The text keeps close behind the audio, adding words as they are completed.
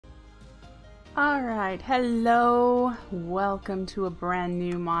Alright, hello, welcome to a brand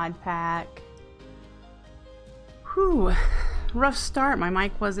new mod pack. Whew, rough start, my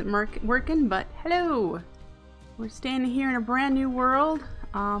mic wasn't working, but hello! We're standing here in a brand new world.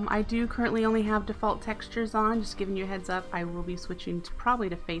 I do currently only have default textures on, just giving you a heads up. I will be switching to probably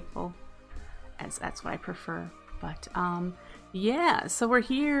to Faithful, as that's what I prefer. But yeah, so we're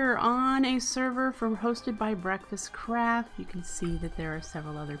here on a server hosted by Breakfastcraft. You can see that there are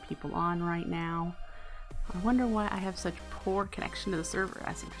several other people on right now. I wonder why I have such poor connection to the server.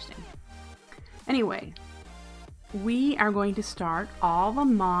 That's interesting. Anyway, we are going to start All the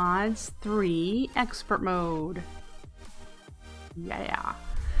Mods 3 Expert Mode. Yeah.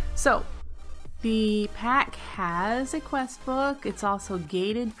 So, the pack has a quest book. It's also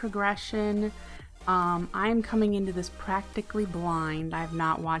gated progression. I'm coming into this practically blind. I've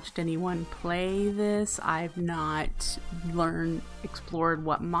not watched anyone play this. I've not explored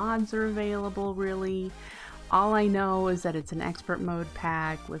what mods are available really. All I know is that it's an expert mode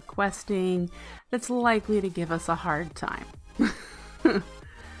pack with questing that's likely to give us a hard time.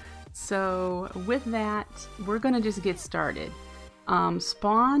 So with that, we're gonna just get started.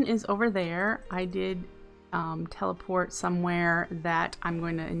 Spawn is over there. I did teleport somewhere that I'm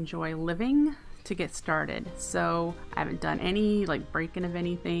going to enjoy living to get started. So I haven't done any like break-in of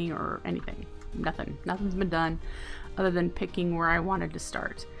anything or anything. Nothing's been done other than picking where I wanted to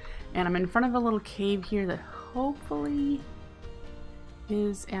start. And I'm in front of a little cave here that hopefully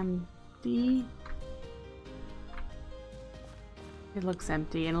is empty. It looks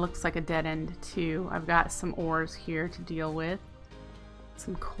empty and it looks like a dead end too. I've got some ores here to deal with.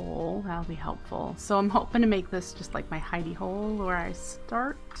 Some coal, that'll be helpful. So I'm hoping to make this just like my hidey hole where I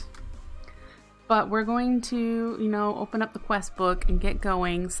start. But we're going to, you know, open up the quest book and get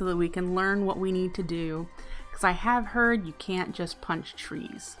going so that we can learn what we need to do. Because I have heard you can't just punch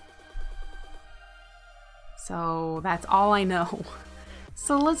trees. So that's all I know.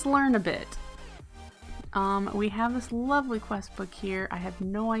 So let's learn a bit. We have this lovely quest book here. I have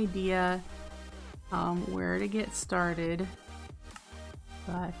no idea where to get started.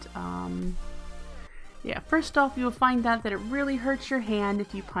 But yeah, first off, you will find out that it really hurts your hand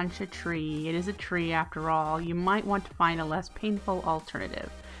if you punch a tree. It is a tree after all. You might want to find a less painful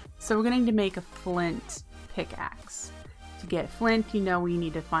alternative. So we're going to make a flint pickaxe. To get flint, you know we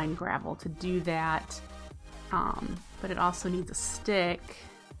need to find gravel to do that. But it also needs a stick.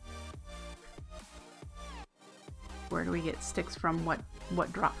 Where do we get sticks from?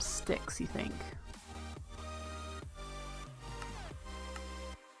 What drops sticks, you think?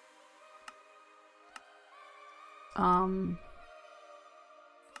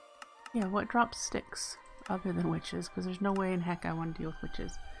 Yeah, what drops sticks other than witches? Because there's no way in heck I want to deal with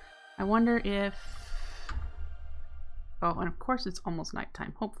witches. I wonder if... Oh, and of course it's almost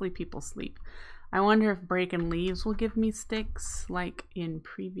nighttime. Hopefully people sleep. I wonder if breaking leaves will give me sticks like in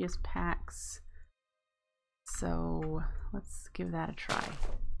previous packs. So let's give that a try.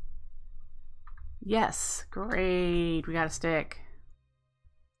 Yes, great. We got a stick.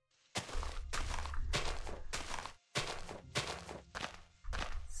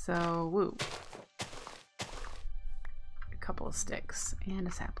 So, woo. A couple of sticks and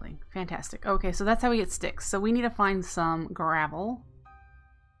a sapling. Fantastic. Okay, so that's how we get sticks. So we need to find some gravel.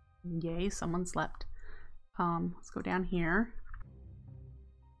 Yay, someone slept. Let's go down here.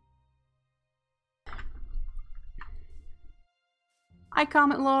 Hi,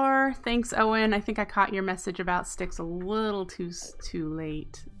 Comet Lore. Thanks, Owen. I think I caught your message about sticks a little too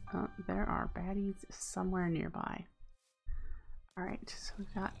late. There are baddies somewhere nearby. Alright, so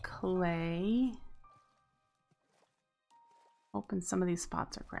we've got clay. Open some of these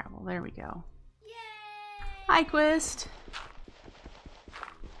spots are gravel. There we go. Yay! Hi, Quist!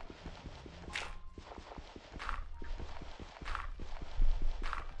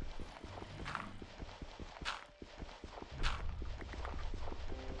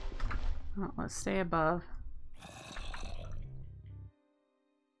 Oh, let's stay above.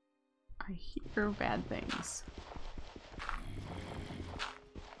 I hear bad things.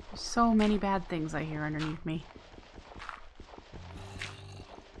 So many bad things I hear underneath me.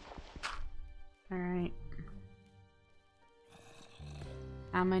 Alright.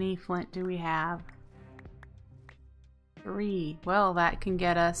 How many flint do we have? 3. Well, that can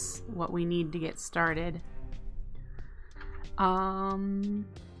get us what we need to get started. A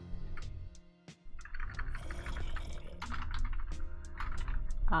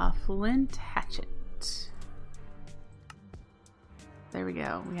flint hatchet. There we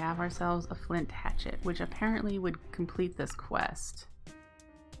go. We have ourselves a flint hatchet, which apparently would complete this quest.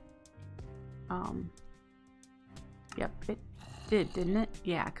 Yep, it did, didn't it?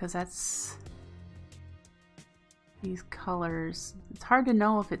 Yeah, because that's these colors. It's hard to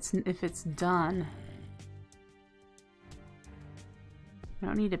know if it's done. I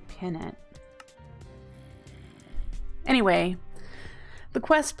don't need to pin it. Anyway, the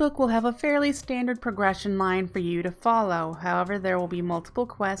quest book will have a fairly standard progression line for you to follow. However, there will be multiple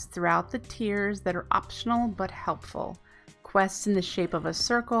quests throughout the tiers that are optional but helpful. Quests in the shape of a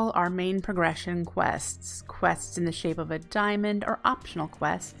circle are main progression quests. Quests in the shape of a diamond are optional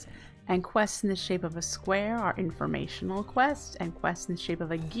quests. And quests in the shape of a square are informational quests. And quests in the shape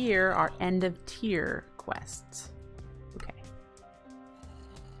of a gear are end of tier quests. Okay.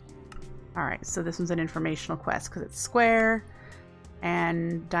 Alright, so this one's an informational quest because it's square.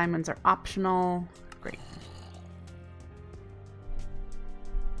 And diamonds are optional. Great.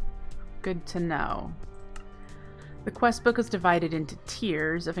 Good to know. The quest book is divided into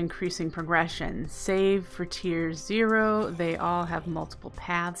tiers of increasing progression. Save for tier 0. They all have multiple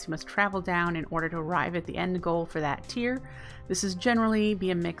paths you must travel down in order to arrive at the end goal for that tier. This is generally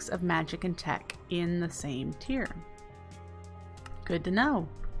be a mix of magic and tech in the same tier. Good to know.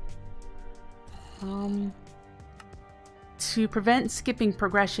 To prevent skipping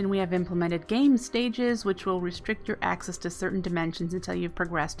progression, we have implemented game stages, which will restrict your access to certain dimensions until you've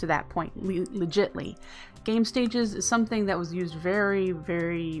progressed to that point legitly. Game stages is something that was used very,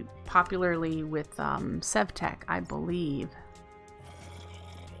 very popularly with SevTech, I believe.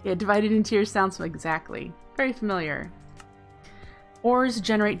 Yeah, divided into tiers sounds exactly. Very familiar. Ores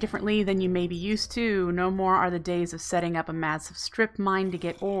generate differently than you may be used to. No more are the days of setting up a massive strip mine to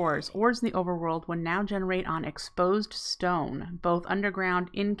get ores. Ores in the overworld will now generate on exposed stone, both underground,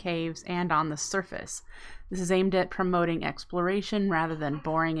 in caves, and on the surface. This is aimed at promoting exploration rather than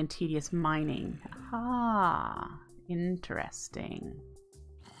boring and tedious mining. Ah, interesting.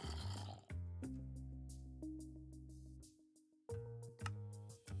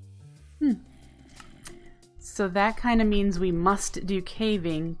 So that kind of means we must do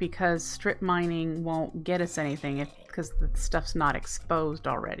caving because strip mining won't get us anything because the stuff's not exposed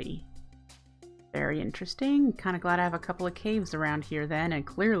already. Very interesting. Kind of glad I have a couple of caves around here then, and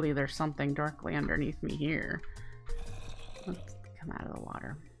clearly there's something directly underneath me here. Let's come out of the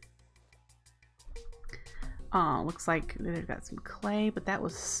water. Looks like they've got some clay, but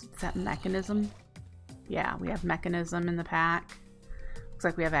is that mechanism? Yeah, we have mechanism in the pack. Looks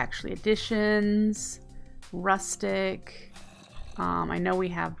like we have actually additions. Rustic. I know we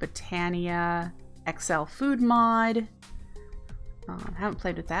have Botania XL food mod. Haven't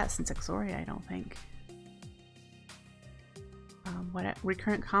played with that since Exoria, I don't think. What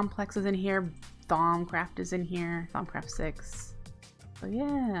recurrent complex is in here? Thaumcraft is in here. Thaumcraft 6. So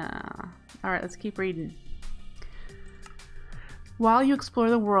yeah. Alright, let's keep reading. While you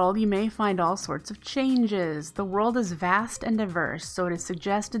explore the world, you may find all sorts of changes. The world is vast and diverse, so it is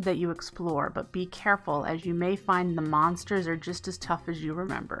suggested that you explore, but be careful as you may find the monsters are just as tough as you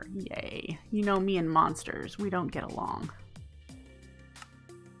remember. Yay. You know me and monsters, we don't get along.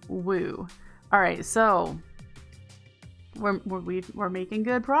 Woo. Alright, so we're making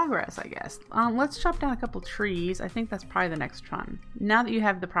good progress, I guess. Let's chop down a couple trees. I think that's probably the next one. Now that you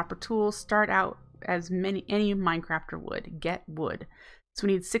have the proper tools, start out as any Minecrafter would. Get wood. So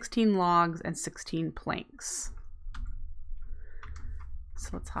we need 16 logs and 16 planks.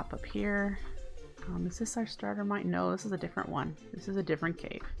 So let's hop up here. Is this our starter mine? No, this is a different one. This is a different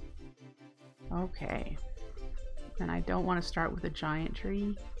cave. Okay. And I don't want to start with a giant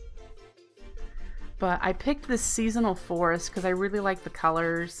tree. But I picked this seasonal forest because I really like the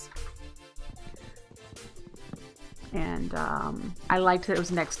colors. And I liked that it was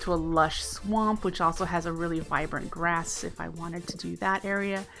next to a lush swamp, which also has a really vibrant grass if I wanted to do that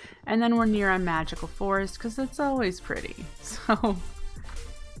area. And then we're near a magical forest because it's always pretty. So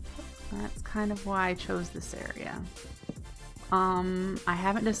that's kind of why I chose this area. I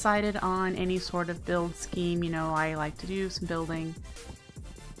haven't decided on any sort of build scheme. You know, I like to do some building.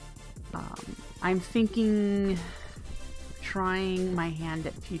 I'm thinking trying my hand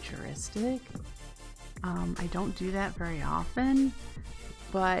at futuristic. I don't do that very often,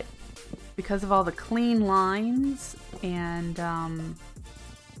 but because of all the clean lines and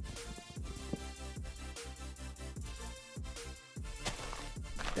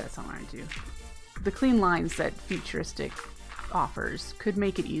that's not what I do. The clean lines that futuristic offers could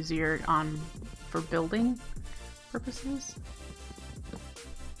make it easier for building purposes.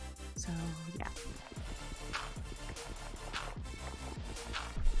 So yeah.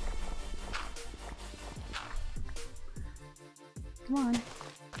 Come on.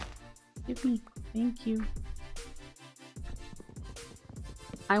 Give me. Thank you.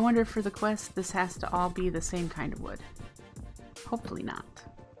 I wonder for the quest this has to all be the same kind of wood. Hopefully not.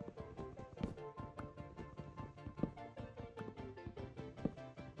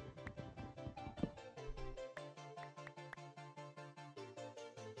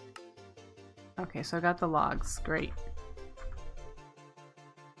 Okay, so I got the logs. Great.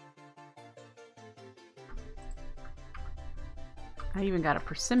 I even got a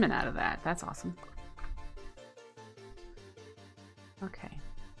persimmon out of that. That's awesome. Okay.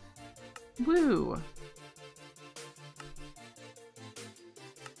 Woo!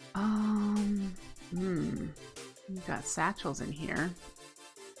 We've got satchels in here.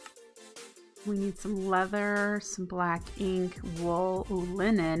 We need some leather, some black ink, wool, ooh,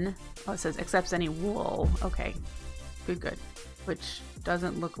 linen. Oh, it says accepts any wool. Okay, good. Which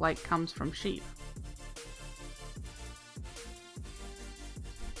doesn't look like comes from sheep.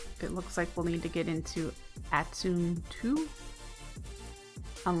 It looks like we'll need to get into Atsum 2.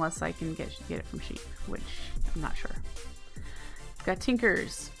 Unless I can get it from sheep, which I'm not sure. We've got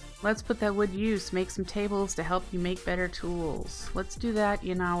tinkers. Let's put that wood use. Make some tables to help you make better tools. Let's do that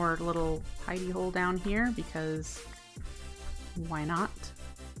in our little hidey hole down here because why not?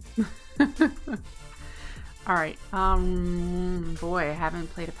 All right. Boy, I haven't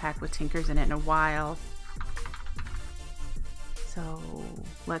played a pack with tinkers in it in a while. So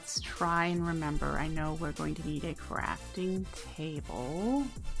let's try and remember. I know we're going to need a crafting table.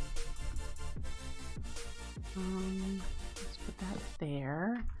 Let's put that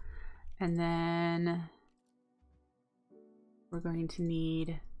there. And then we're going to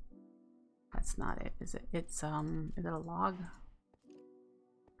need, that's not it, is it? It's, is it a log?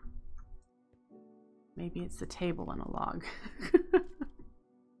 Maybe it's the table and a log.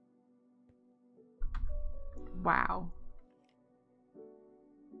 Wow.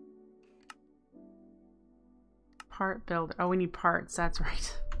 Part builder. Oh, we need parts. That's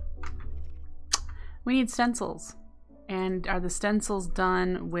right. We need stencils. And are the stencils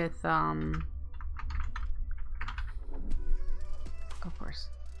done with, of course,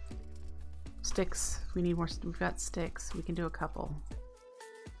 sticks. We need more. We've got sticks. We can do a couple.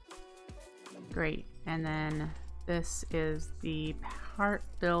 Great. And then this is the part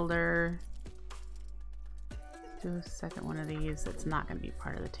builder. Do a second one of these. That's not going to be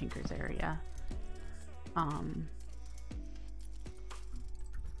part of the Tinker's area.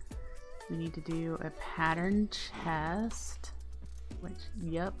 We need to do a pattern chest, which,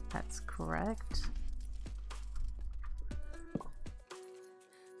 yep, that's correct.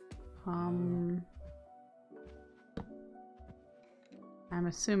 I'm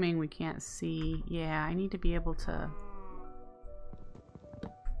assuming we can't see. Yeah, I need to be able to.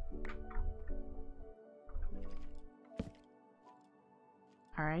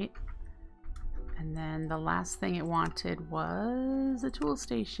 All right. And then the last thing it wanted was a tool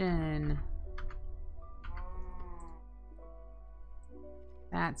station.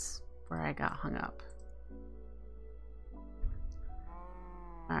 That's where I got hung up.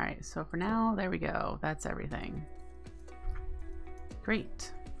 All right, so for now, there we go. That's everything.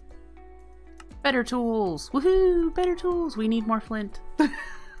 Great. Better tools. Woohoo! Better tools. We need more flint.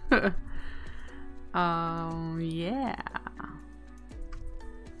 Yeah.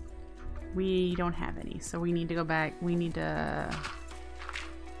 We don't have any, so we need to go back. We need to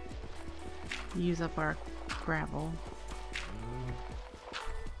use up our gravel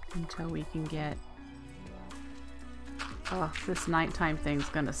until we can get. Oh, this nighttime thing's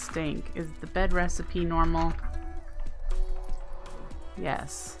gonna stink. Is the bed recipe normal?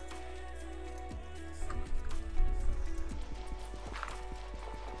 Yes.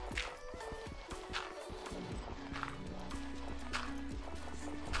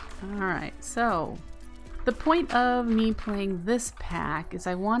 Alright, so the point of me playing this pack is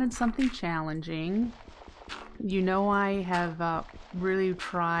I wanted something challenging. You know, I have really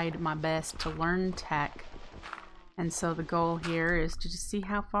tried my best to learn tech, and so the goal here is to just see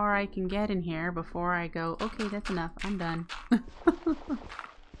how far I can get in here before I go, okay, that's enough, I'm done.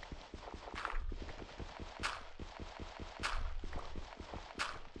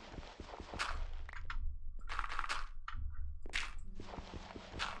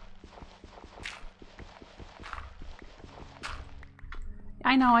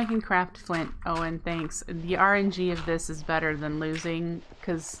 I know I can craft flint, Owen, thanks. The RNG of this is better than losing,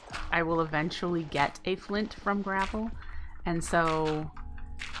 because I will eventually get a flint from gravel, and so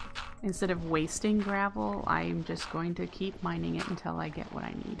instead of wasting gravel, I'm just going to keep mining it until I get what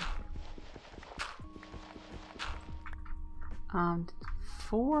I need.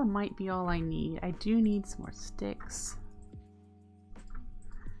 4 might be all I need. I do need some more sticks,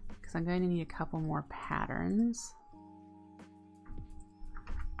 because I'm going to need a couple more patterns.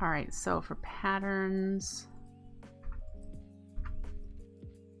 Alright, so for patterns,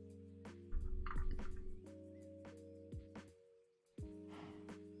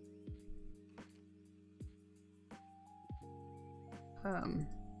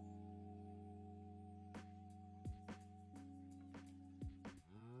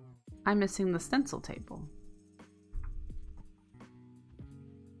 I'm missing the stencil table.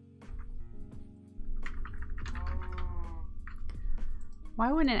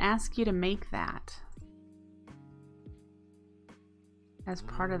 Why wouldn't it ask you to make that as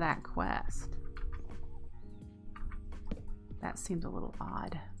part of that quest? That seems a little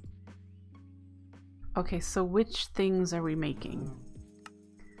odd. Okay, so which things are we making?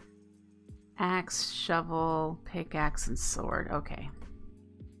 Axe, shovel, pickaxe, and sword. Okay.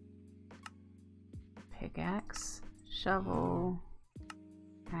 Pickaxe, shovel,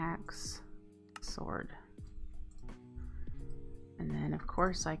 axe, sword. And then of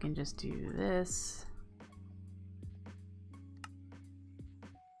course I can just do this.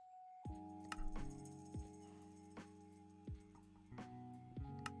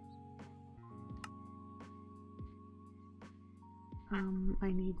 I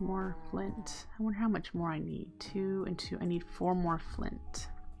need more flint. I wonder how much more I need. 2 and 2. I need 4 more flint.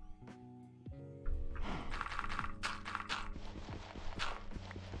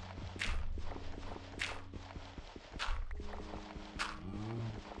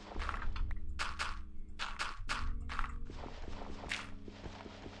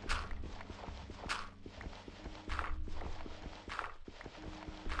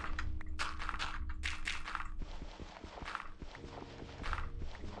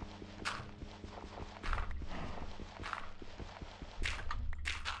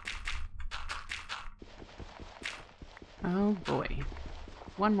 Oh boy.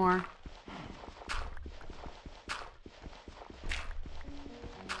 One more.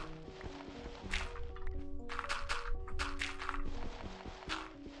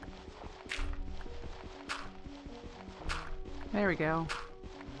 There we go.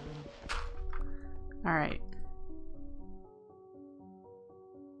 All right.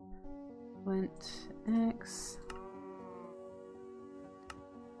 Flint X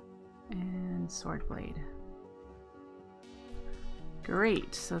and sword blade.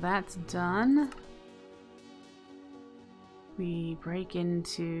 Great, so that's done. We break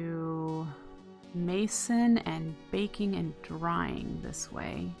into mason and baking and drying this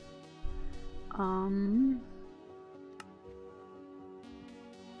way.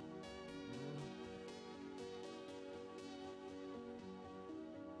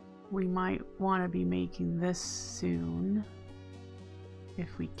 We might want to be making this soon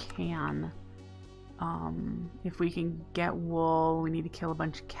if we can. If we can get wool, we need to kill a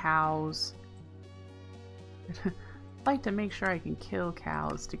bunch of cows. I'd like to make sure I can kill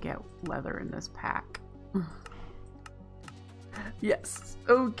cows to get leather in this pack. Yes,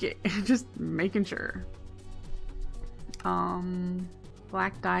 okay, just making sure.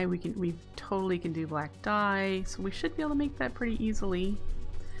 Black dye, we totally can do black dye, so we should be able to make that pretty easily.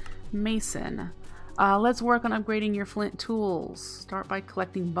 Mason. Let's work on upgrading your flint tools. Start by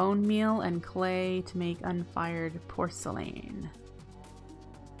collecting bone meal and clay to make unfired porcelain.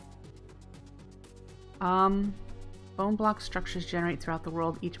 Bone block structures generate throughout the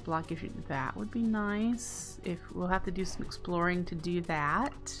world. Each block gives you... That would be nice. If we'll have to do some exploring to do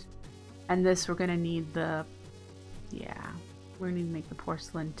that. And this we're gonna need the... Yeah, we're gonna need to make the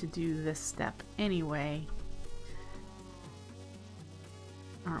porcelain to do this step anyway.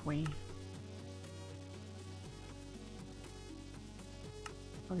 Aren't we?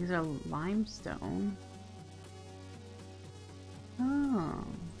 Oh, these are limestone. Oh.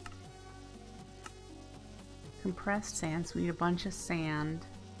 Compressed sand, so we need a bunch of sand.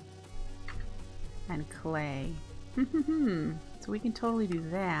 And clay. So we can totally do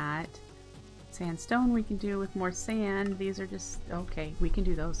that. Sandstone we can do with more sand. These are just... Okay, we can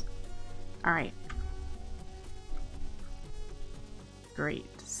do those. Alright. Great.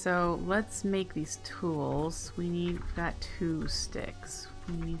 So let's make these tools. We've got 2 sticks.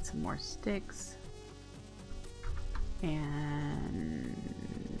 We need some more sticks. And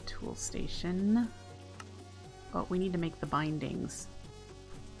tool station. Oh, we need to make the bindings.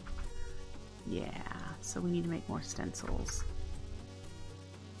 Yeah, so we need to make more stencils.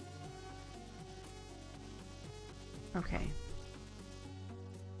 Okay.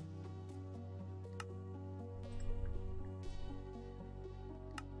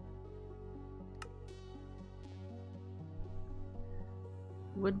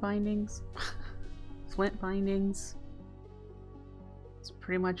 Wood bindings, flint bindings. It's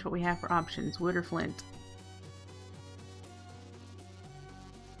pretty much what we have for options, wood or flint.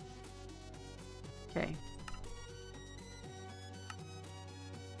 Okay.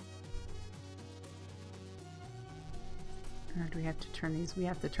 Or do we have to turn these? We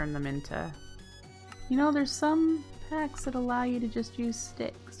have to turn them into... You know, there's some packs that allow you to just use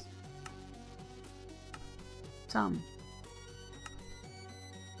sticks. Some.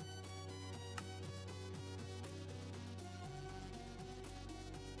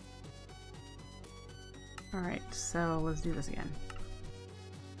 Alright, so let's do this again.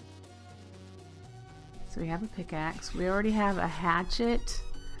 So we have a pickaxe. We already have a hatchet.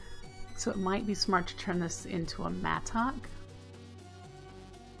 So it might be smart to turn this into a mattock.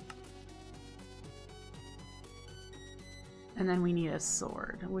 And then we need a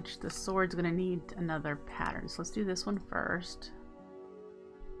sword, which the sword's gonna need another pattern. So let's do this one first.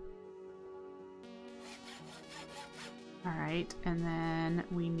 Alright, and then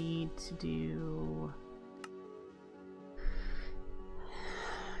we need to do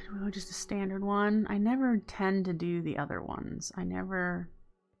just a standard one. I never tend to do the other ones. I never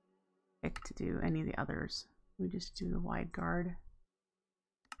pick to do any of the others. We just do the wide guard.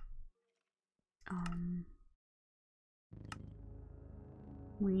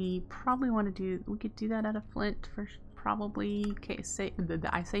 We probably want to do, we could do that out of flint for probably, okay,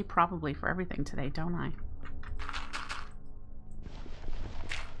 I say probably for everything today, don't I?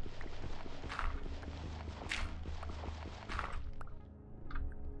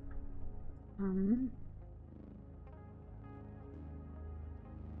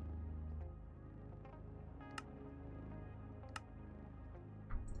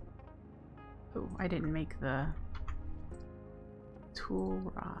 Oh, I didn't make the tool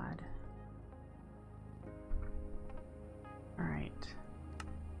rod. All right.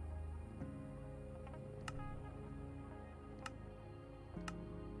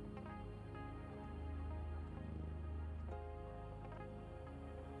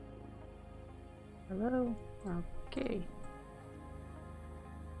 Hello? Okay.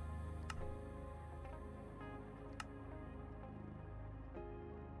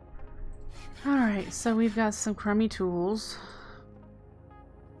 Alright, so we've got some crummy tools.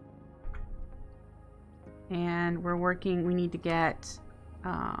 And we're working, we need to get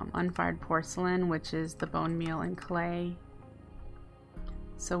unfired porcelain, which is the bone meal and clay.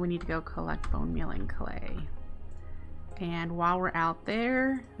 So we need to go collect bone meal and clay. And while we're out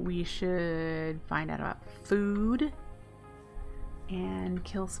there, we should find out about food and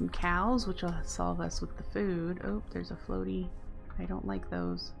kill some cows, which will solve us with the food. Oh, there's a floaty. I don't like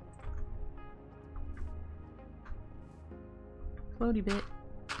those. Floaty bit.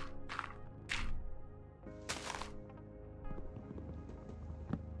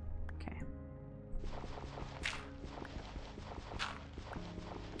 Okay.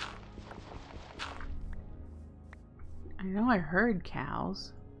 I know I heard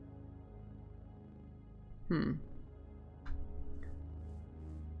cows. Down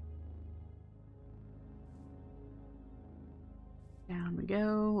we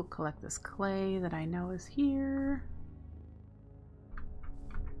go. We'll collect this clay that I know is here.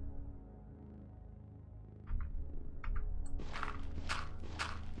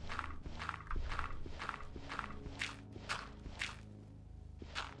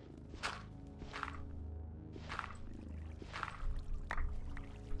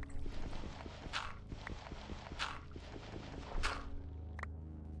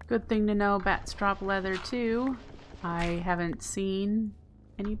 Good thing to know, bats drop leather too. I haven't seen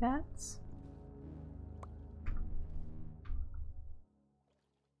any bats.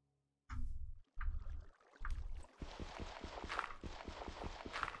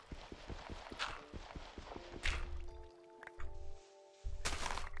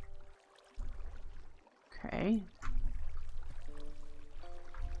 Okay.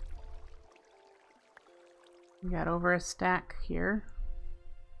 We got over a stack here.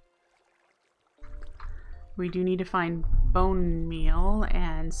 We do need to find bone meal,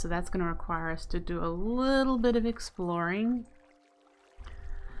 and so that's going to require us to do a little bit of exploring,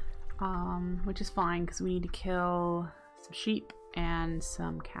 which is fine because we need to kill some sheep and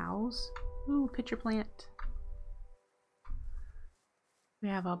some cows. Ooh, pitcher plant. We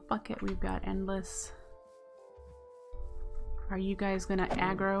have a bucket. We've got endless. Are you guys gonna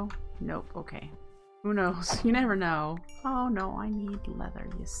aggro? Nope. Okay. Who knows? You never know. Oh no, I need leather,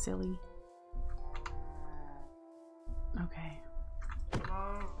 you silly. Okay.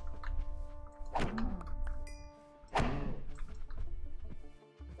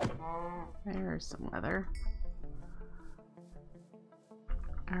 There's some leather.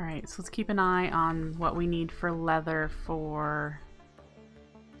 Alright, so let's keep an eye on what we need for leather for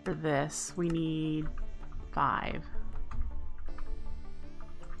this. We need 5.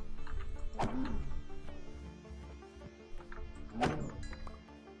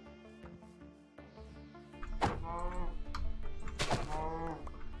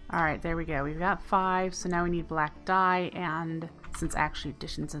 Alright, there we go. We've got 5, so now we need black dye, and since actually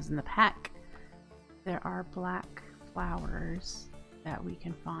additions is in the pack, there are black flowers that we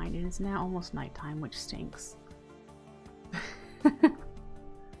can find. It is now almost nighttime, which stinks.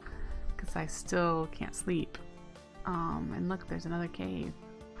 Because Because I still can't sleep. And look, there's another cave.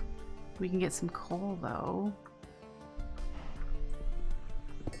 We can get some coal though.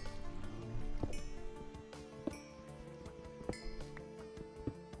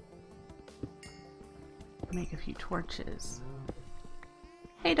 Make a few torches.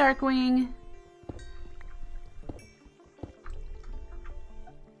 Hey, Darkwing!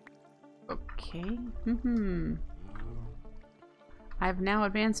 Okay. I've now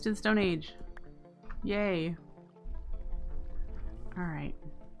advanced to the Stone Age. Yay. Alright.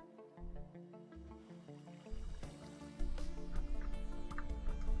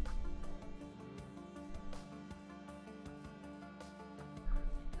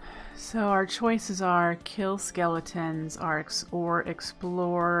 So our choices are kill skeletons or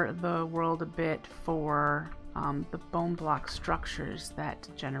explore the world a bit for the bone block structures that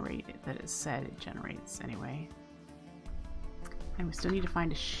it said it generates anyway. And we still need to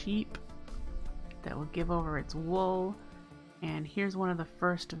find a sheep that will give over its wool. And here's one of the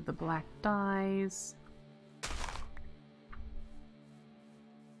first of the black dyes.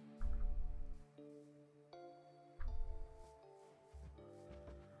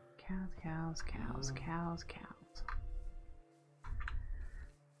 Cows.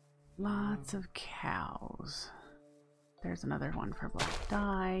 Lots of cows. There's another one for black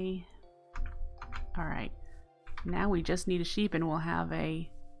dye. Alright. Now we just need a sheep and we'll have a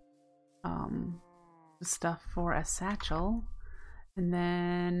stuff for a satchel. And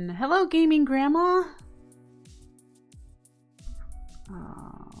then hello, gaming grandma.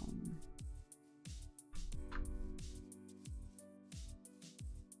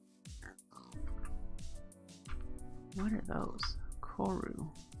 What are those? Koru.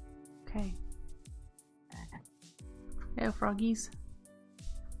 Okay. Hey, froggies.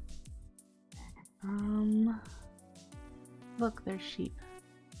 Look, there's sheep.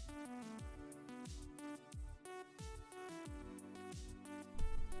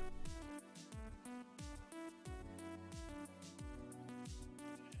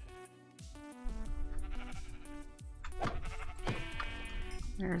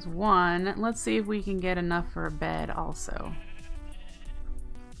 There's one. Let's see if we can get enough for a bed also.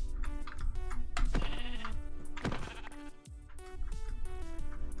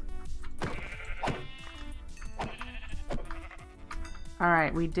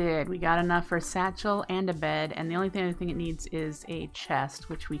 Alright, we did. We got enough for a satchel and a bed, and the only thing it needs is a chest,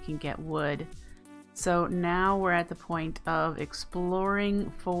 which we can get wood. So now we're at the point of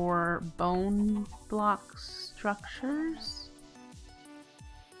exploring for bone block structures.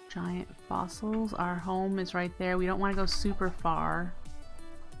 Giant fossils. Our home is right there. We don't want to go super far.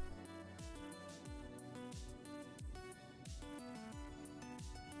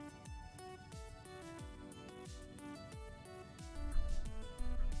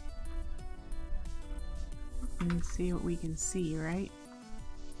 And see what we can see, right?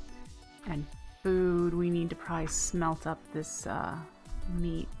 And food. We need to probably smelt up this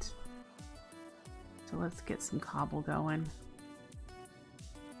meat. So let's get some cobble going.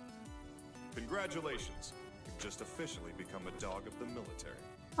 Congratulations. You've just officially become a dog of the military.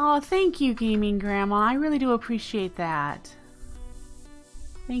 Oh, thank you, Gaming Grandma. I really do appreciate that.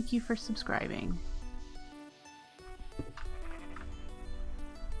 Thank you for subscribing.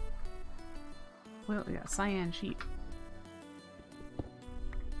 Well, we got cyan sheep.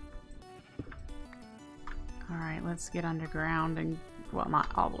 Alright, let's get underground and, well, not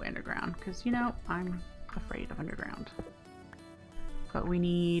all the way underground, because, you know, I'm afraid of underground. But we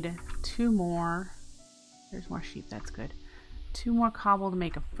need 2 more. There's more sheep, that's good. 2 more cobble to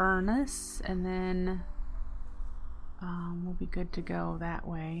make a furnace, and then we'll be good to go that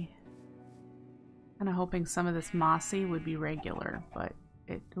way. Kind of hoping some of this mossy would be regular, but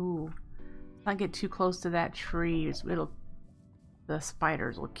ooh. Not get too close to that tree. The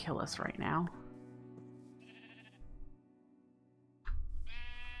spiders will kill us right now.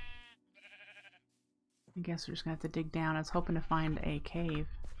 I guess we're just gonna have to dig down. I was hoping to find a cave.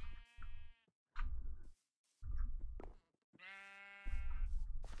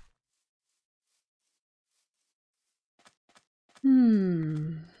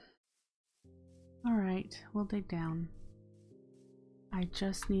 Alright, we'll dig down. I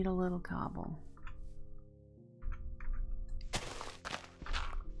just need a little cobble.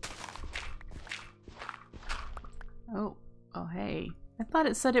 Oh, hey. I thought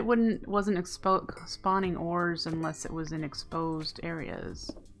it said it wasn't spawning ores unless it was in exposed areas.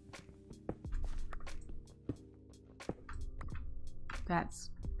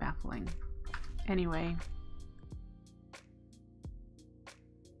 That's baffling. Anyway.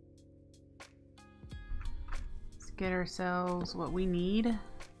 Let's get ourselves what we need.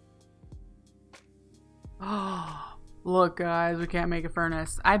 Oh, look guys, we can't make a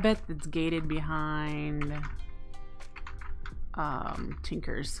furnace. I bet it's gated behind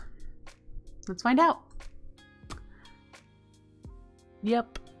Tinker's. Let's find out.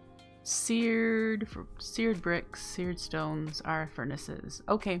 Yep. Seared bricks, seared stones are furnaces.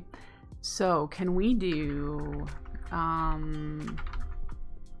 Okay. So, can we do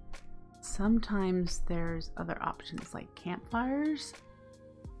sometimes there's other options like campfires.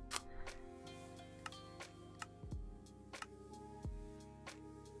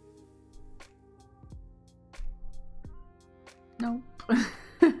 Nope.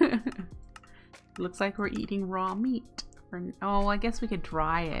 Looks like we're eating raw meat. Oh, I guess we could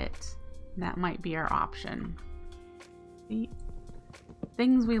dry it. That might be our option. See?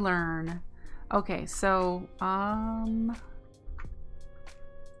 Things we learn. Okay, so,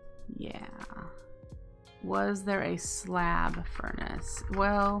 yeah. Was there a slab furnace?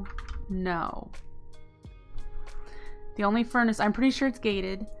 Well, no. The only furnace, I'm pretty sure it's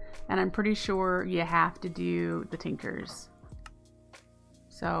gated, and I'm pretty sure you have to do the Tinker's.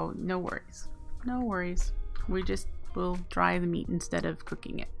 So, no worries. No worries. We'll dry the meat instead of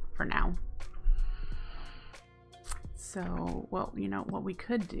cooking it for now. So, well, you know what we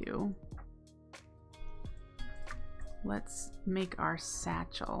could do? Let's make our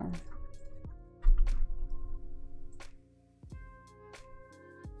satchel.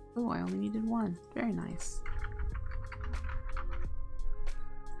 Oh, I only needed one. Very nice.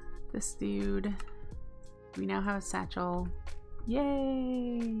 This dude. We now have a satchel.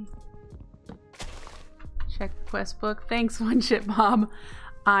 Yay! Check the quest book. Thanks, One Chip Bob.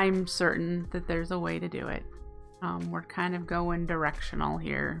 I'm certain that there's a way to do it. We're kind of going directional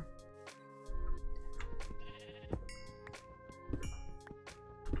here.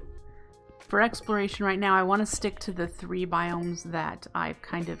 For exploration right now, I want to stick to the 3 biomes that I've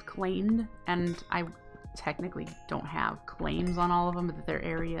kind of claimed, and I technically don't have claims on all of them, but they're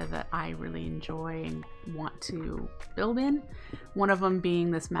area that I really enjoy and want to build in. One of them being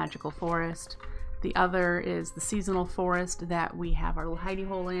this magical forest. The other is the seasonal forest that we have our little hidey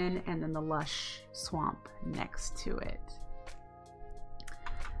hole in, and then the lush swamp next to it.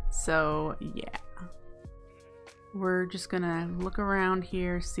 So yeah, we're just gonna look around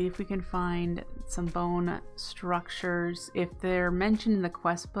here, see if we can find some bone structures. If they're mentioned in the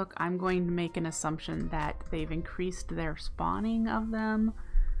quest book, I'm going to make an assumption that they've increased their spawning of them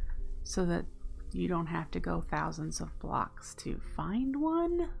so that you don't have to go thousands of blocks to find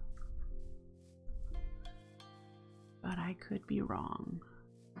one. But I could be wrong.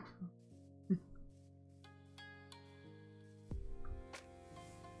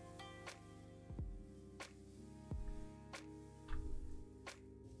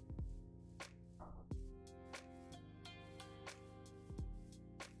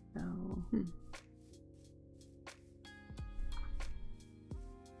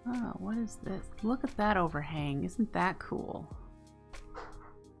 Oh, what is this? Look at that overhang. Isn't that cool?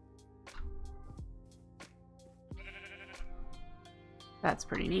 That's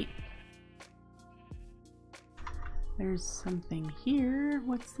pretty neat. There's something here.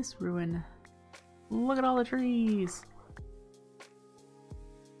 What's this ruin? Look at all the trees.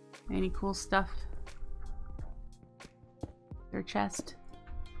 Any cool stuff? Their chest.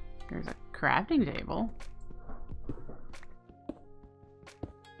 There's a crafting table.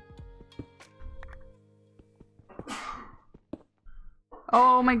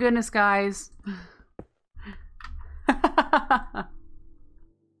 Oh my goodness, guys.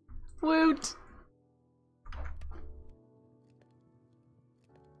 Woot!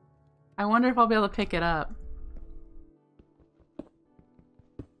 I wonder if I'll be able to pick it up.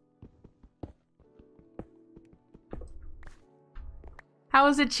 How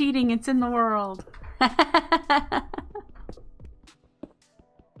is it cheating? It's in the world. I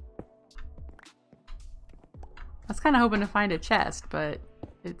was kind of hoping to find a chest, but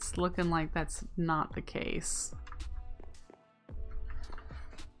it's looking like that's not the case.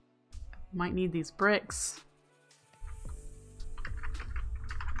 Might need these bricks.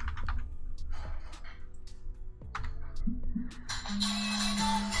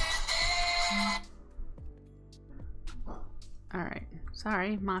 Alright,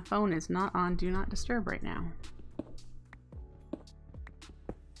 sorry, my phone is not on Do Not Disturb right now.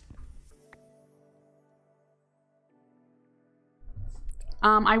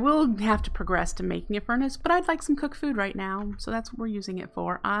 I will have to progress to making a furnace, but I'd like some cooked food right now, so that's what we're using it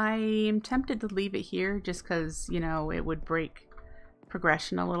for. I am tempted to leave it here just because, you know, it would break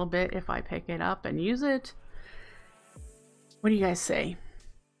progression a little bit if I pick it up and use it. What do you guys say?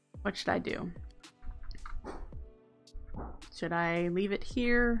 What should I do? Should I leave it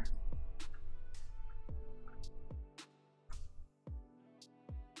here?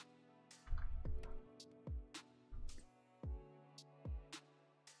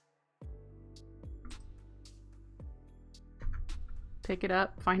 Pick it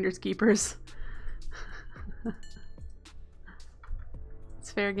up, finders keepers.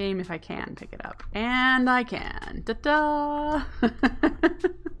 It's fair game if I can pick it up. And I can. Ta-da!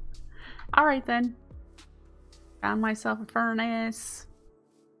 Alright then. Found myself a furnace.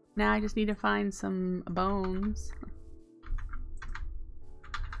 Now I just need to find some bones.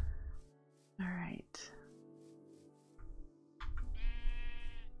 Alright.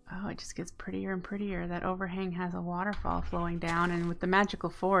 Oh, it just gets prettier and prettier. That overhang has a waterfall flowing down, and with the magical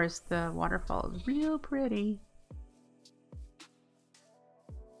forest, the waterfall is real pretty.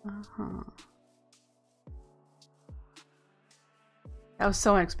 That was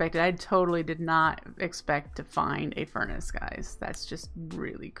so unexpected. I totally did not expect to find a furnace, guys. That's just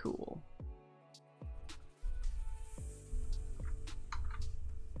really cool.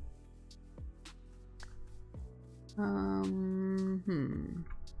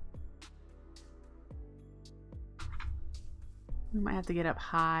 We might have to get up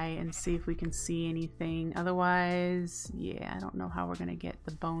high and see if we can see anything. Otherwise, yeah, I don't know how we're gonna get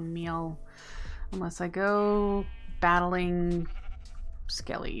the bone meal unless I go battling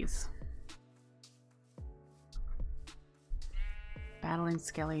skellies. Battling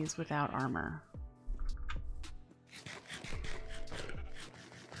skellies without armor.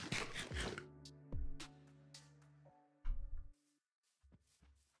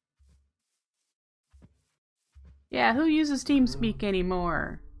 Yeah, who uses TeamSpeak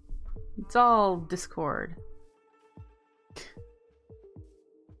anymore? It's all Discord.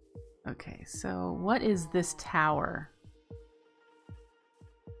 Okay, so what is this tower?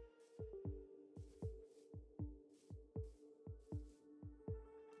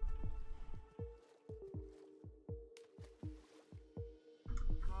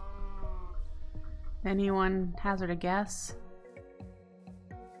 Anyone hazard a guess?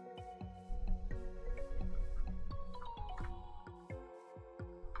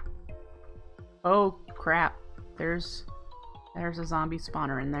 Oh crap, there's a zombie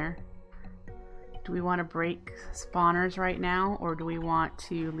spawner in there. Do we want to break spawners right now, or do we want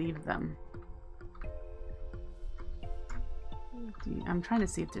to leave them? I'm trying to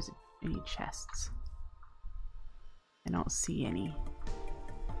see if there's any chests. I don't see any.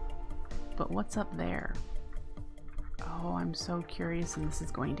 But what's up there? Oh, I'm so curious, and this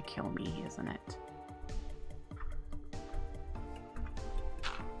is going to kill me, isn't it?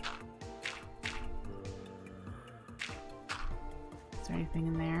 Is there anything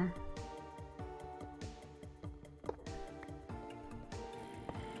in there?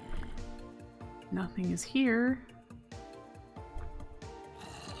 Nothing is here.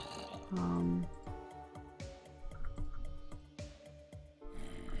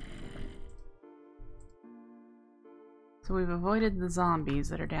 So we've avoided the zombies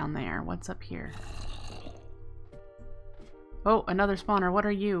that are down there. What's up here? Oh, another spawner. What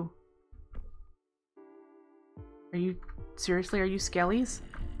are you? Are you... Seriously, are you skellies?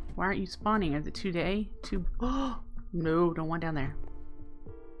 Why aren't you spawning? Is it today? Oh, no, don't want down there.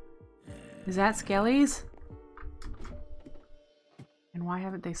 Is that skellies? And why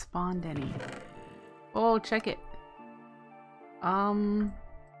haven't they spawned any? Oh, check it.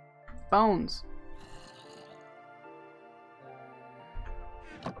 Bones.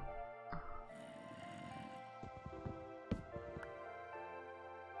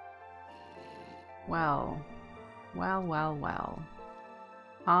 Well.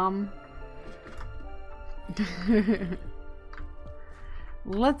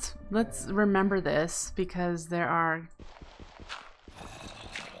 Let's remember this, because there are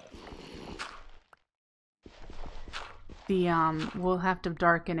we'll have to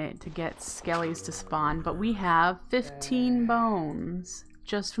darken it to get skellies to spawn, but we have 15 bones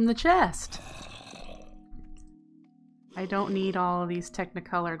just from the chest. I don't need all of these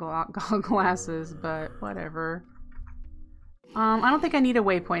Technicolor glasses, but whatever. I don't think I need a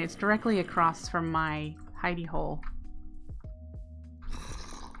waypoint. It's directly across from my hidey hole.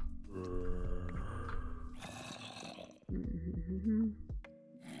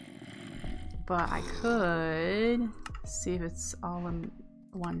 But I could see if it's all in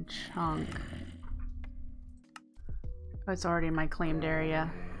one chunk. Oh, it's already in my claimed area.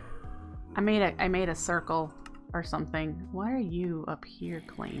 I made a circle or something. Why are you up here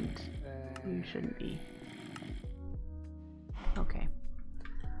claimed? You shouldn't be. Okay.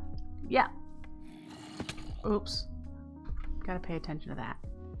 Yeah. Oops. Gotta pay attention to that.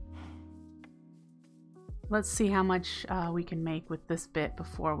 Let's see how much we can make with this bit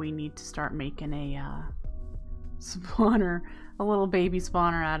before we need to start making a spawner, a little baby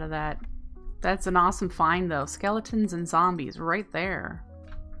spawner out of that. That's an awesome find though. Skeletons and zombies right there.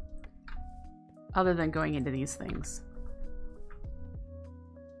 Other than going into these things.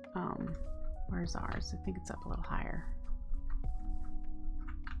 Where's ours? I think it's up a little higher.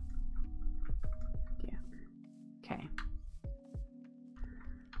 Yeah. Okay.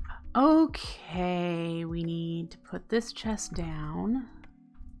 Okay, we need to put this chest down.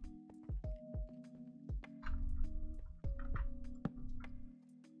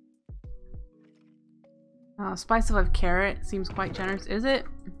 Spice of life carrot seems quite generous. Is it?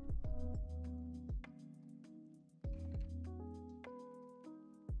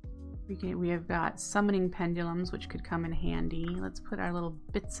 We have got summoning pendulums, which could come in handy. Let's put our little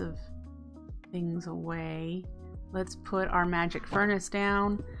bits of things away. Let's put our magic furnace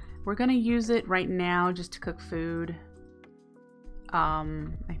down. We're gonna use it right now just to cook food.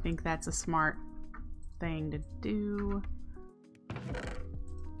 I think that's a smart thing to do.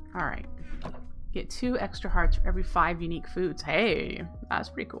 All right. Get 2 extra hearts for every 5 unique foods. Hey, that's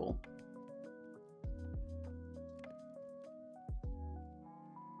pretty cool.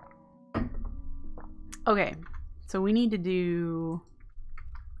 Okay, so we need to do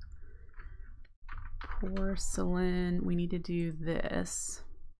porcelain. We need to do this.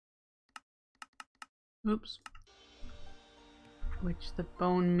 Oops. Which the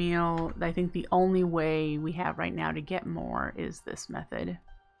bone meal, I think the only way we have right now to get more is this method.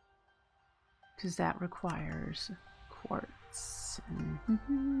 Because that requires quartz.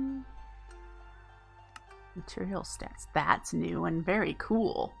 Material stats. That's new and very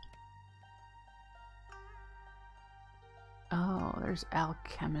cool. Oh, there's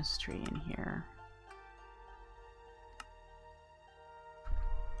alchemistry in here.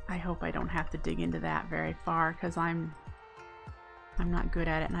 I hope I don't have to dig into that very far because I'm not good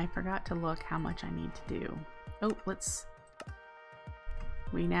at it, and I forgot to look how much I need to do. Oh,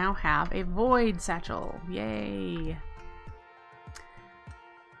 we now have a void satchel. Yay!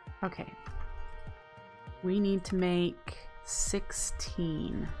 Okay. We need to make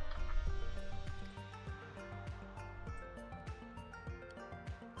 16.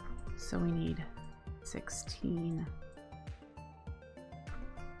 So we need 16.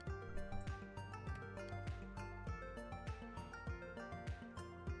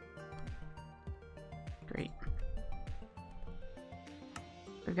 Great.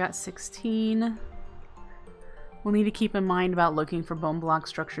 We've got 16. We'll need to keep in mind about looking for bone block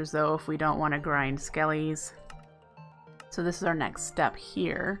structures though if we don't want to grind skellies. So this is our next step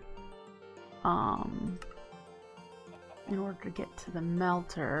here. In order to get to the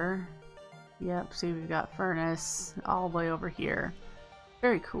melter. Yep, see we've got furnace all the way over here.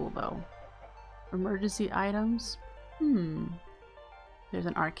 Very cool though. Emergency items. There's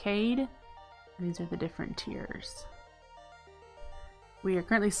an arcade. And these are the different tiers. We are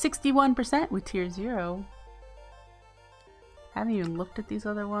currently 61% with tier 0. Haven't even looked at these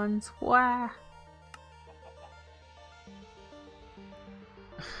other ones. Wow.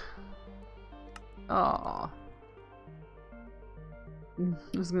 Oh.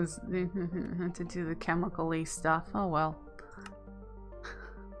 I was gonna to do the chemical-y stuff. Oh well.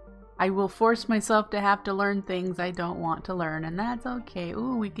 I will force myself to have to learn things I don't want to learn, and that's okay.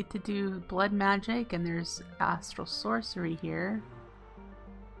 Ooh, we get to do blood magic, and there's astral sorcery here.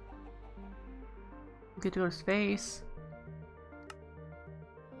 We get to go to space.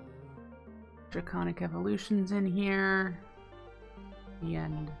 Draconic evolutions in here. The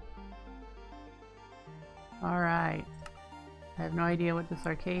end. Alright. I have no idea what this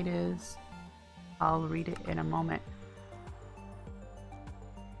arcade is. I'll read it in a moment.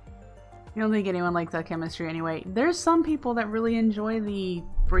 I don't think anyone likes that chemistry anyway. There's some people that really enjoy the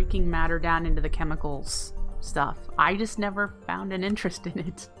breaking matter down into the chemicals stuff. I just never found an interest in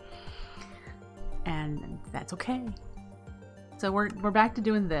it. And that's okay. So we're back to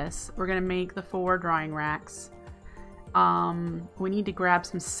doing this. We're gonna make the 4 drawing racks. We need to grab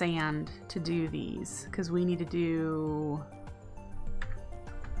some sand to do these because we need to do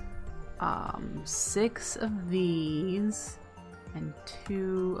 6 of these and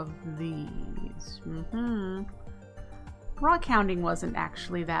 2 of these. Rock hounding wasn't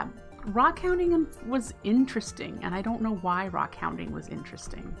actually that. Rock hounding was interesting, and I don't know why rock hounding was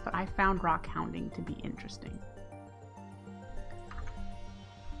interesting, but I found rock hounding to be interesting.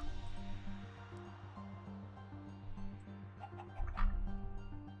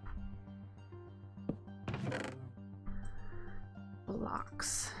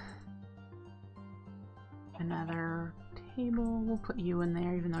 Blocks. Another table. We'll put you in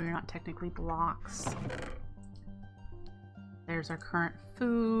there, even though you're not technically blocks. There's our current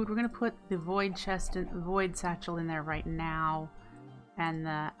food. We're gonna put the void chest and void satchel in there right now, and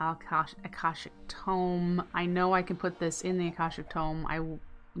the Akashic tome. I know I can put this in the Akashic tome. I'm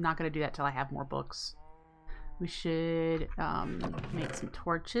not gonna do that till I have more books. We should make some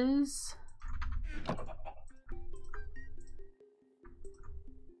torches.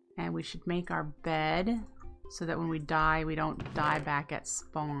 And we should make our bed so that when we die, we don't die back at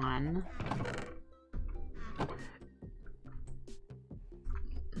spawn.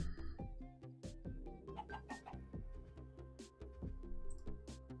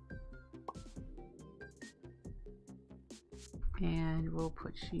 And we'll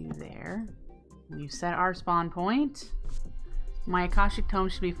put you there. We've set our spawn point. My Akashic Tome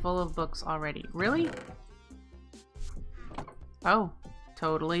should be full of books already. Really? Oh,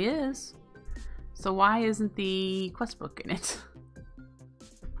 totally is. So why isn't the quest book in it?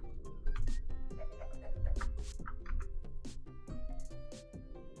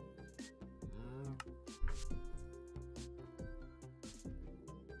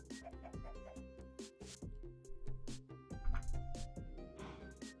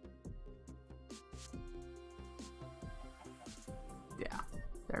 Yeah,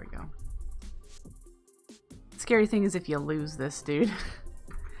 there we go. Scary thing is if you lose this, dude.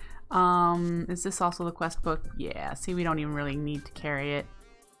 Is this also the quest book? Yeah, see, we don't even really need to carry it.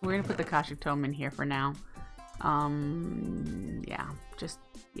 We're gonna put the Akashic Tome in here for now. Yeah,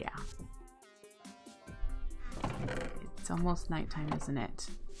 yeah. It's almost nighttime, isn't it?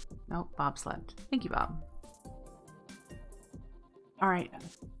 Nope, Bob slept. Thank you, Bob. Alright,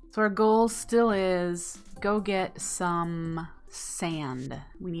 so our goal still is go get some sand.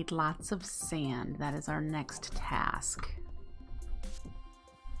 We need lots of sand. That is our next task.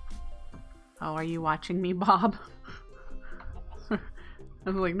 Oh, are you watching me, Bob? I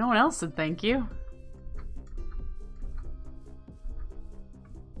was like, no one else said thank you.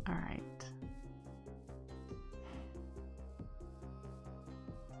 Alright.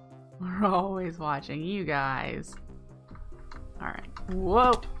 We're always watching you guys. Alright.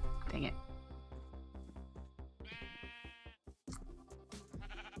 Whoa! Dang it.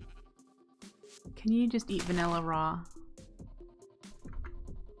 Can you just eat vanilla raw?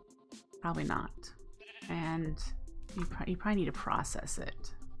 Probably not. And you probably need to process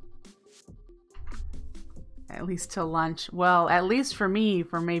it. At least till lunch. Well, at least for me,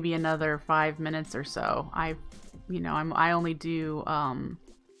 for maybe another 5 minutes or so. I only do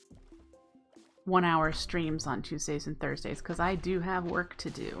 1 hour streams on Tuesdays and Thursdays because I do have work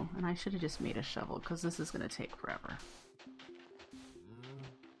to do. And I should have just made a shovel because this is going to take forever.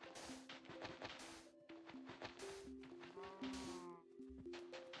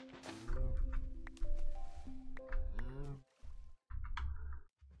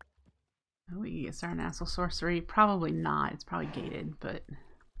 We get Star Nassel Sorcery. Probably not. It's probably gated, but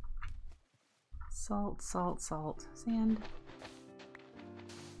salt, salt, salt, sand.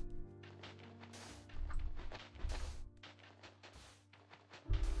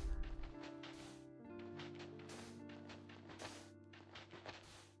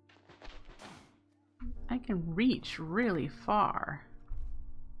 I can reach really far.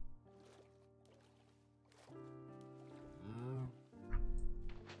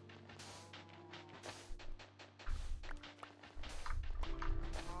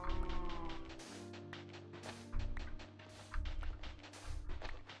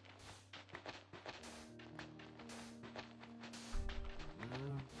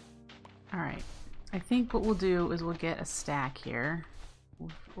 Alright, I think what we'll do is we'll get a stack here.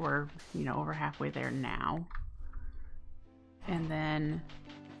 We're, over halfway there now. And then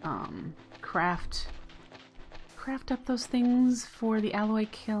craft up those things for the alloy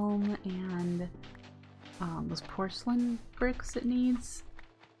kiln and those porcelain bricks it needs.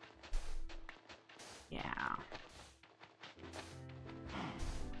 Yeah.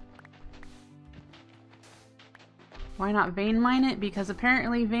 Why not vein mine it? Because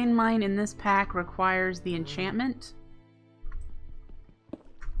apparently vein mine in this pack requires the enchantment.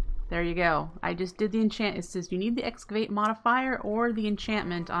 There you go. I just did the enchant. It says you need the excavate modifier or the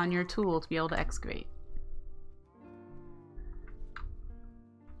enchantment on your tool to be able to excavate.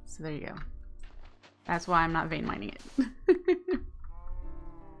 So there you go. That's why I'm not vein mining it.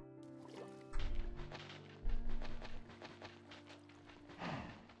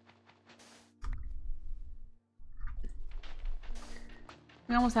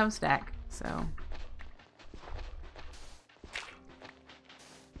 We almost have a stack, so.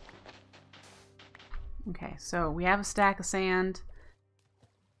 Okay, so we have a stack of sand.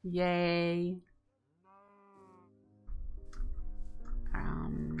 Yay.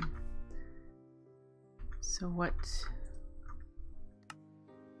 So what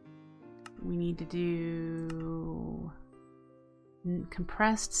we need to do,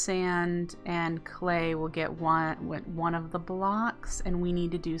 compressed sand and clay will get one of the blocks, and we need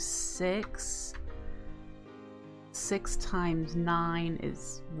to do 6. 6 times 9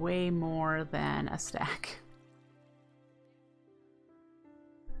 is way more than a stack.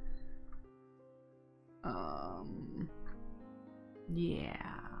 Yeah.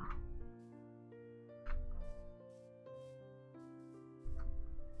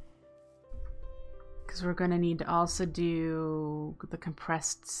 Because we're going to need to also do the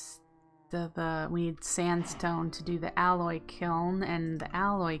compressed, we need sandstone to do the alloy kiln, and the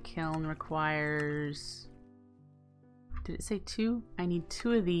alloy kiln requires, did it say 2? I need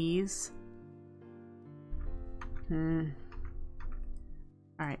 2 of these. Alright,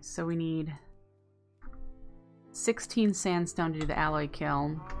 so we need 16 sandstone to do the alloy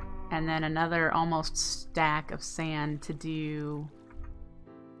kiln, and then another almost stack of sand to do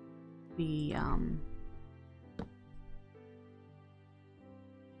the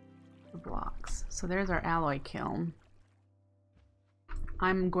blocks. So there's our alloy kiln.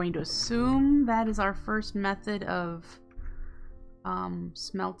 I'm going to assume that is our first method of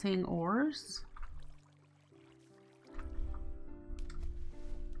smelting ores.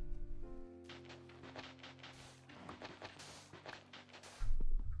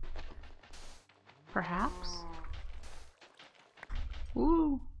 Perhaps.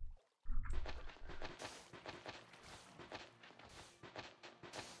 Ooh.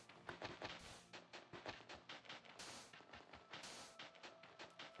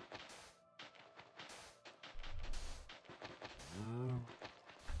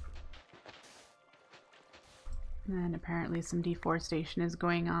 And apparently some deforestation is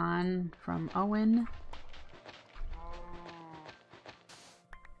going on from Owen.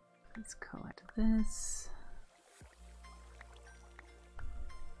 Let's collect this.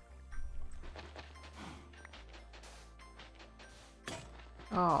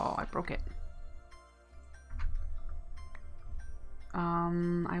 Oh, I broke it.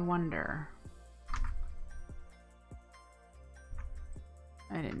 I wonder.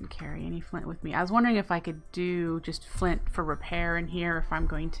 I didn't carry any flint with me. I was wondering if I could do just flint for repair in here, if I'm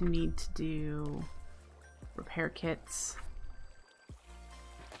going to need to do repair kits.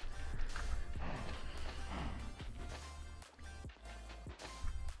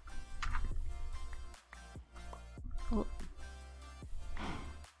 Oh.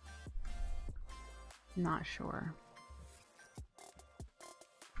 Not sure.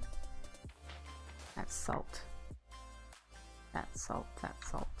 That's salt. That's salt, that's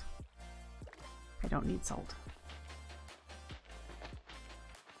salt. I don't need salt.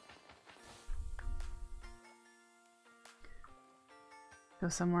 Go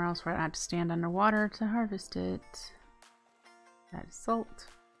somewhere else where I don't have to stand underwater to harvest it. That is salt.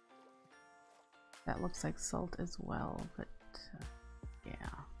 That looks like salt as well, but yeah.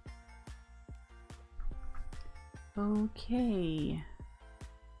 Okay.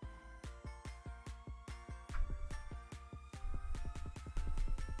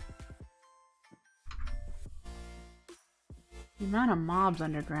 The amount of mobs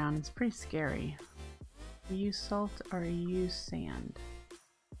underground is pretty scary. You use salt or you use sand?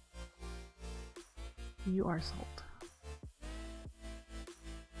 You are salt.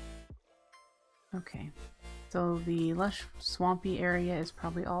 Okay. So the lush swampy area is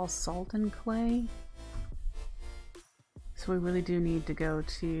probably all salt and clay. So we really do need to go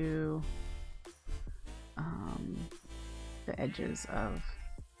to the edges of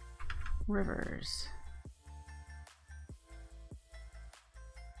rivers.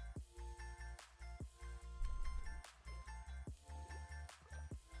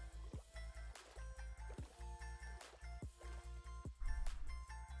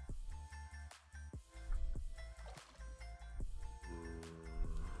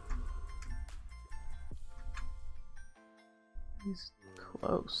 He's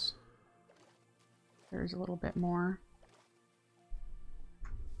close. There's a little bit more.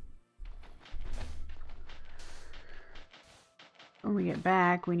 When we get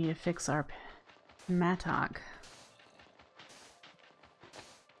back, we need to fix our mattock.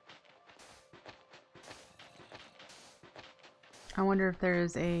 I wonder if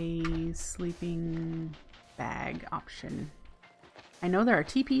there's a sleeping bag option. I know there are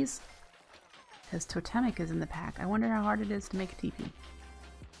teepees, because totemic is in the pack. I wonder how hard it is to make a teepee.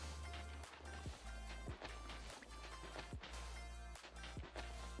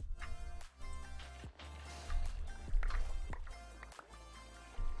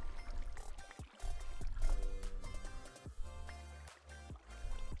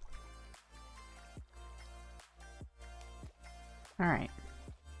 Alright.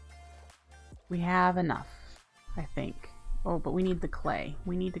 We have enough, I think. Oh, but we need the clay.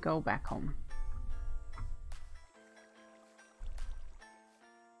 We need to go back home.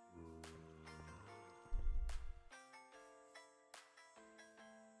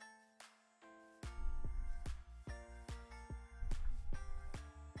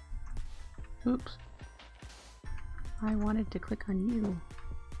 Oops. I wanted to click on you.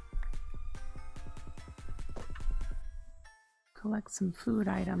 Collect some food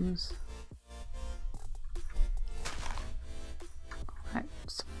items.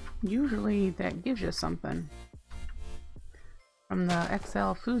 Usually that gives you something. From the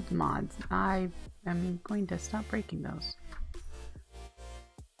XL Foods mods. I am going to stop breaking those.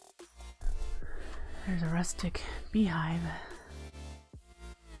 There's a rustic beehive.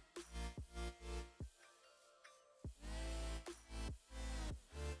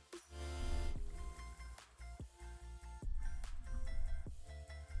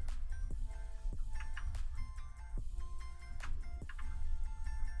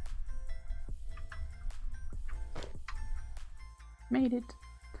 Made it.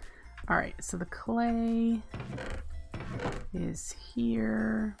 Alright, so the clay is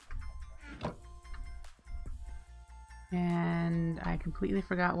here. And I completely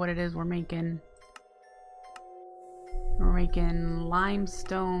forgot what it is we're making. We're making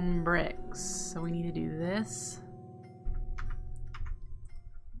limestone bricks. So we need to do this.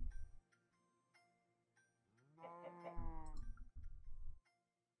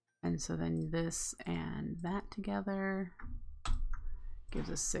 And so then this and that together gives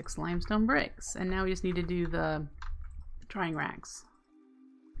us 6 limestone bricks. And now we just need to do the drying racks.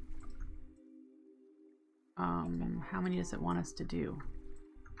 How many does it want us to do?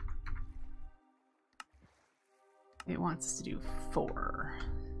 It wants us to do 4.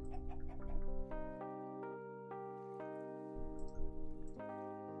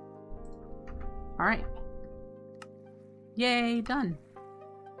 Alright. Yay, done.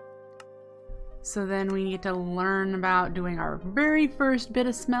 So then we need to learn about doing our very first bit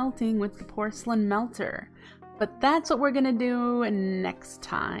of smelting with the porcelain melter. But that's what we're gonna do next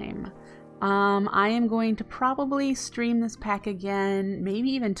time. I am going to probably stream this pack again,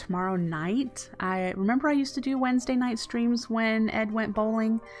 maybe even tomorrow night. I remember I used to do Wednesday night streams when Ed went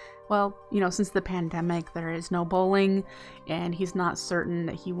bowling. Well, you know, since the pandemic, there is no bowling, and he's not certain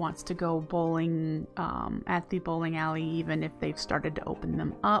that he wants to go bowling at the bowling alley, even if they've started to open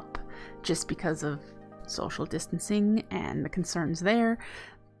them up, just because of social distancing and the concerns there.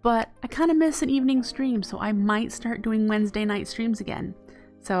 But I kind of miss an evening stream, so I might start doing Wednesday night streams again.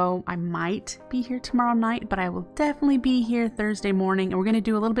 So I might be here tomorrow night, but I will definitely be here Thursday morning, and we're going to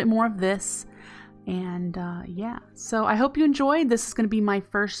do a little bit more of this. And yeah, so I hope you enjoyed. This is going to be my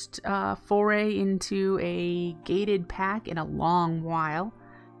first foray into a gated pack in a long while.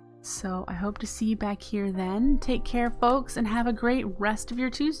 So I hope to see you back here then. Take care, folks, and have a great rest of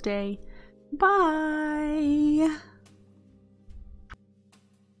your Tuesday. Bye!